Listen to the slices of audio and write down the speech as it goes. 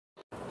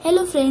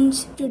Hello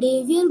friends,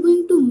 today we are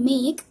going to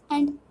make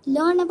and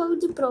learn about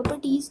the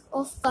properties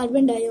of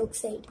carbon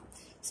dioxide.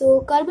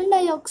 So carbon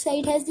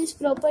dioxide has this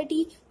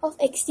property of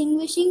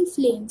extinguishing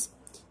flames.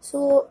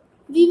 So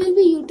we will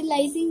be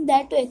utilizing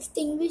that to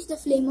extinguish the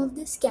flame of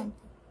this candle.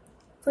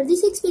 For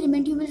this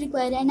experiment you will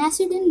require an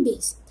acid and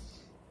base.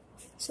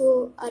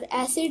 So our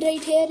acid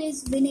right here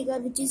is vinegar,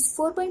 which is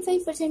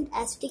 4.5%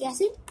 acetic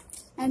acid,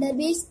 and our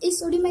base is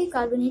sodium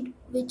bicarbonate,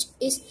 which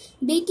is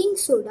baking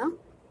soda.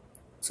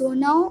 So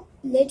now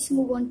let's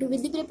move on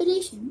with the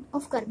preparation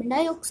of carbon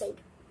dioxide.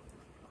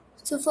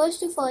 So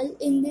first of all,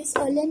 in this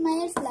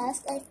Erlenmeyer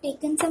flask, I have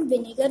taken some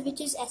vinegar,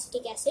 which is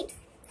acetic acid.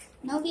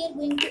 Now we are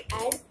going to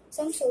add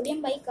some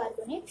sodium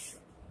bicarbonate.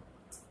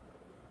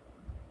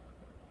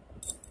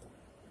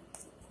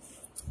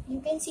 You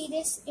can see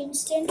this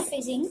instant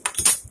fizzing.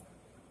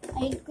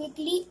 I'll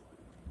quickly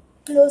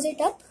close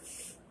it up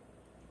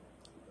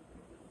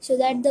so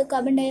that the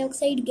carbon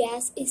dioxide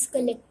gas is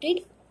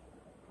collected.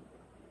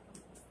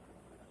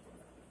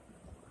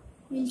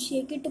 We'll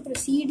shake it to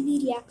proceed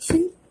the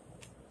reaction.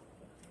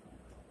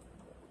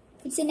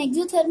 It's an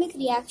exothermic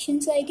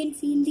reaction, so I can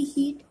feel the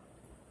heat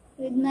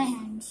with my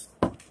hands.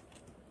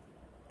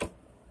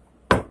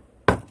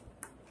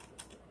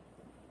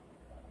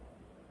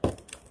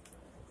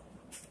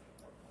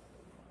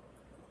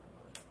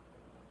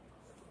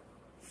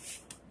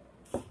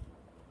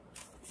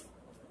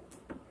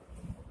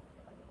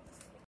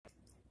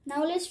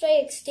 Now let's try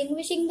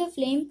extinguishing the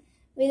flame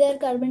with our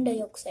carbon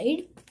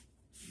dioxide.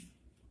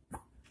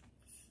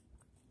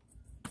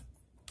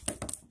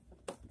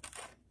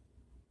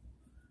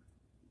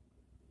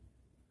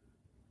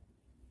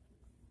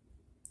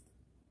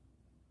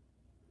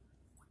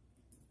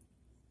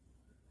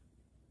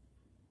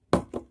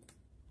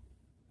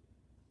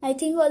 I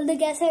think all the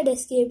gas had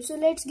escaped, so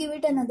let's give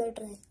it another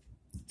try.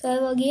 So I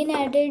have again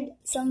added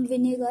some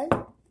vinegar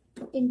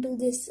into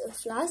this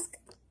flask.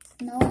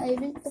 Now I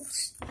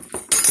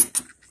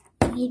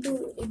need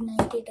to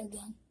ignite it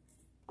again.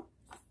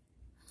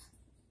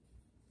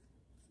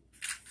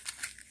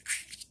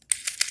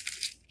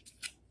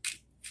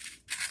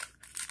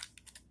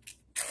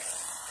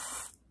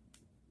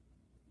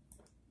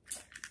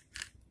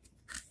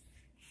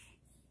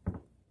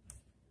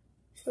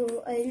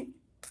 So I'll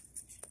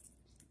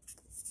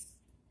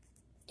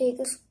take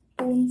a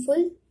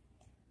spoonful,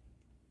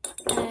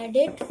 add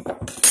it,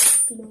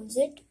 close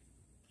it,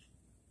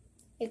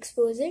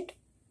 expose it,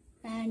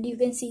 and you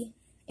can see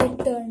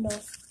it turned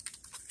off.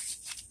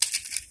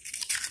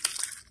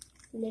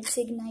 Let's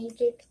ignite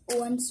it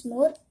once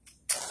more.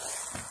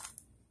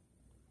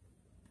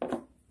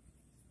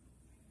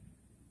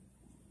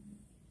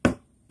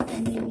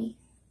 And maybe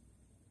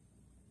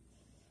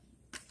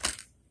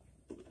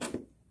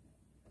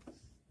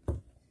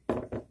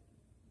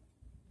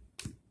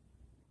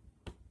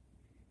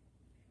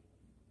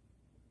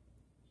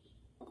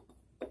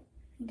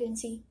you can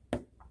see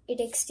it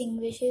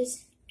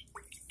extinguishes.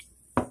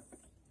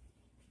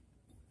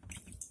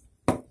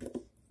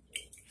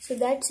 So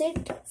that's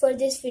it for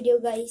this video,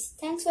 guys.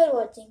 Thanks for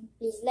watching.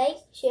 Please like,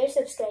 share,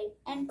 subscribe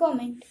and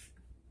comment.